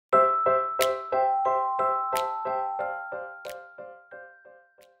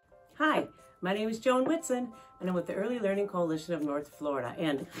My name is Joan Whitson, and I'm with the Early Learning Coalition of North Florida,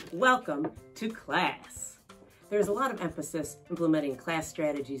 and welcome to class. There's a lot of emphasis implementing class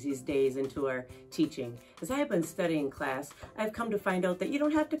strategies these days into our teaching. As I have been studying class, I've come to find out that you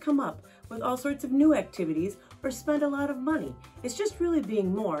don't have to come up with all sorts of new activities or spend a lot of money. It's just really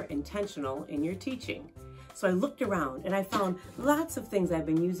being more intentional in your teaching. So I looked around and I found lots of things I've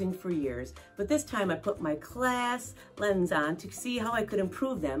been using for years, but this time I put my class lens on to see how I could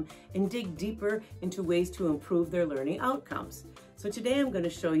improve them and dig deeper into ways to improve their learning outcomes. So today I'm going to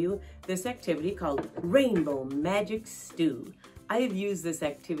show you this activity called Rainbow Magic Stew. I have used this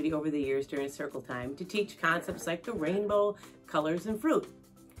activity over the years during circle time to teach concepts like the rainbow, colors, and fruit.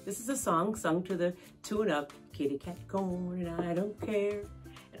 This is a song sung to the tune of Kitty Cat Corn and I Don't Care.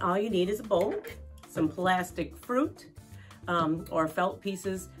 And all you need is a bowl, some plastic fruit or felt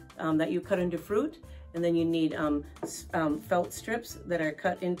pieces that you cut into fruit, and then you need felt strips that are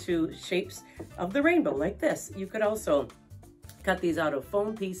cut into shapes of the rainbow like this. You could also cut these out of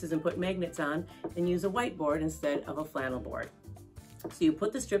foam pieces and put magnets on and use a whiteboard instead of a flannel board. So you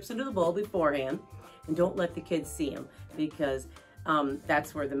put the strips into the bowl beforehand and don't let the kids see them, because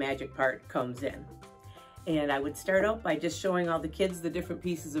that's where the magic part comes in. And I would start out by just showing all the kids the different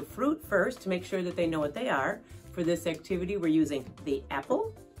pieces of fruit first to make sure that they know what they are. For this activity, we're using the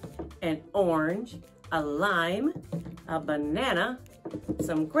apple, an orange, a lime, a banana,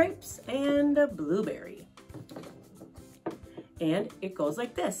 some grapes, and a blueberry. And it goes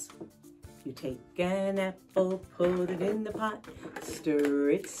like this. You take an apple, put it in the pot,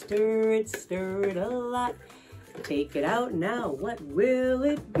 stir it, stir it, stir it a lot. Take it out now, what will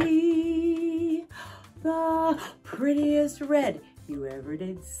it be? The prettiest red you ever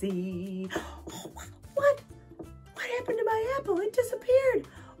did see. Oh, what? What happened to my apple? It disappeared.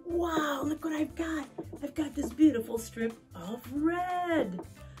 Wow, look what I've got. I've got this beautiful strip of red.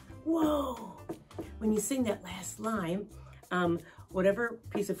 Whoa. When you sing that last line, whatever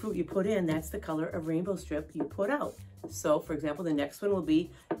piece of fruit you put in, that's the color of rainbow strip you put out. So, for example, the next one will be,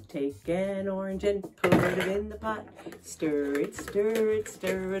 take an orange and put it in the pot. Stir it, stir it,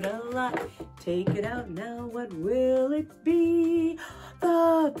 stir it a lot. Take it out now, what will it be?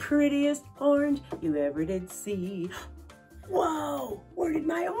 The prettiest orange you ever did see. Whoa, where did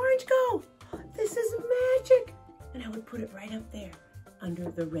my orange go? This is magic. And I would put it right up there under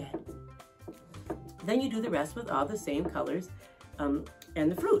the red. Then you do the rest with all the same colors and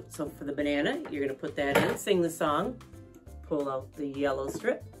the fruit. So for the banana, you're gonna put that in, sing the song, pull out the yellow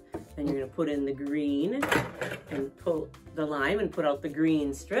strip, then you're gonna put in the green and pull the lime and put out the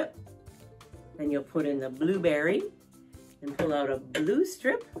green strip. Then you'll put in the blueberry and pull out a blue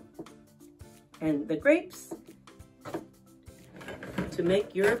strip and the grapes to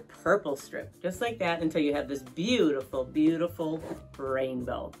make your purple strip, just like that, until you have this beautiful, beautiful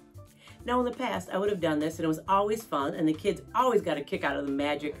rainbow. Now, in the past, I would have done this and it was always fun, and the kids always got a kick out of the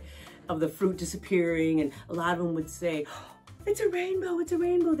magic of the fruit disappearing, and a lot of them would say, oh, it's a rainbow, it's a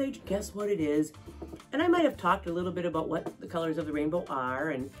rainbow. They'd guess what it is. And I might have talked a little bit about what the colors of the rainbow are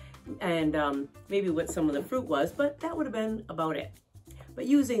and maybe what some of the fruit was, but that would have been about it. But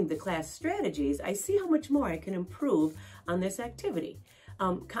using the class strategies, I see how much more I can improve on this activity.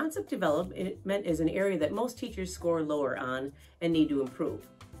 Concept development is an area that most teachers score lower on and need to improve.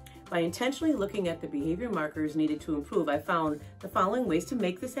 By intentionally looking at the behavior markers needed to improve, I found the following ways to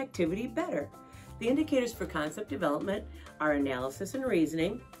make this activity better. The indicators for concept development are analysis and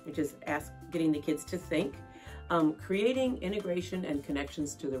reasoning, which is getting the kids to think, creating integration and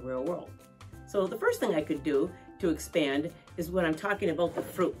connections to the real world. So the first thing I could do to expand is when I'm talking about the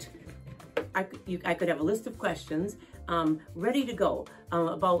fruit. I could have a list of questions ready to go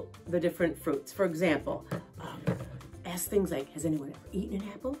about the different fruits. For example, ask things like, has anyone ever eaten an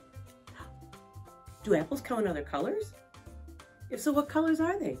apple? Do apples come in other colors? If so, what colors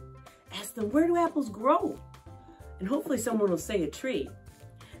are they? Ask them, where do apples grow? And hopefully someone will say a tree.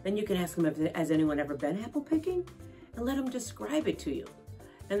 Then you can ask them, has anyone ever been apple picking? And let them describe it to you.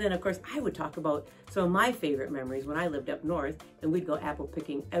 And then, of course, I would talk about some of my favorite memories when I lived up north, and we'd go apple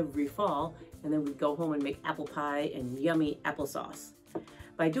picking every fall, and then we'd go home and make apple pie and yummy applesauce.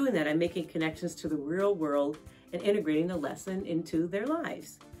 By doing that, I'm making connections to the real world and integrating the lesson into their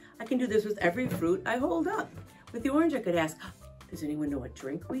lives. I can do this with every fruit I hold up. With the orange, I could ask, does anyone know what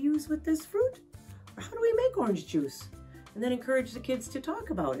drink we use with this fruit? Or how do we make orange juice? And then encourage the kids to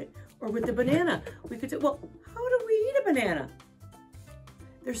talk about it. Or with the banana, we could say, well, how do we eat a banana?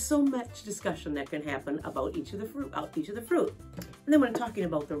 There's so much discussion that can happen about each of the fruit. And then when I'm talking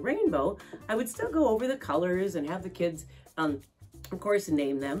about the rainbow, I would still go over the colors and have the kids, of course,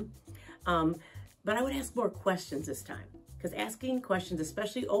 name them. But I would ask more questions this time. because asking questions,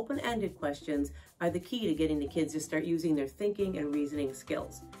 especially open-ended questions, are the key to getting the kids to start using their thinking and reasoning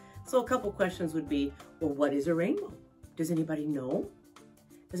skills. So a couple questions would be, well, what is a rainbow? Does anybody know?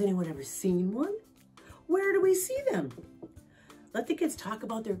 Has anyone ever seen one? Where do we see them? Let the kids talk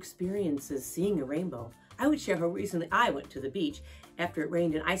about their experiences seeing a rainbow. I would share how recently I went to the beach after it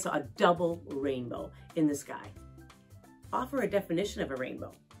rained and I saw a double rainbow in the sky. Offer a definition of a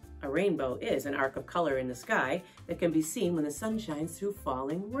rainbow. A rainbow is an arc of color in the sky that can be seen when the sun shines through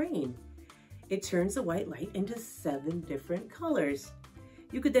falling rain. It turns the white light into 7 different colors.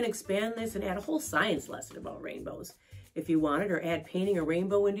 You could then expand this and add a whole science lesson about rainbows if you wanted, or add painting a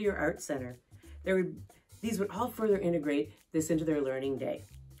rainbow into your art center. These would all further integrate this into their learning day.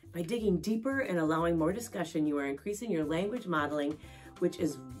 By digging deeper and allowing more discussion, you are increasing your language modeling, which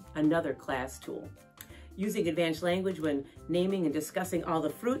is another class tool. Using advanced language when naming and discussing all the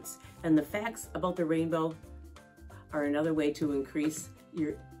fruits and the facts about the rainbow are another way to increase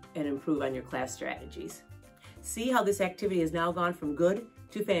and improve on your class strategies. See how this activity has now gone from good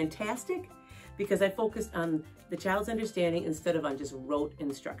to fantastic? Because I focused on the child's understanding instead of on just rote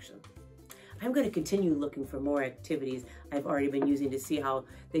instruction. I'm going to continue looking for more activities I've already been using to see how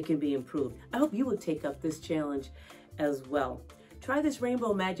they can be improved. I hope you will take up this challenge as well. Try this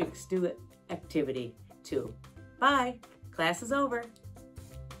Rainbow Magic Stew activity too. Bye. Class is over.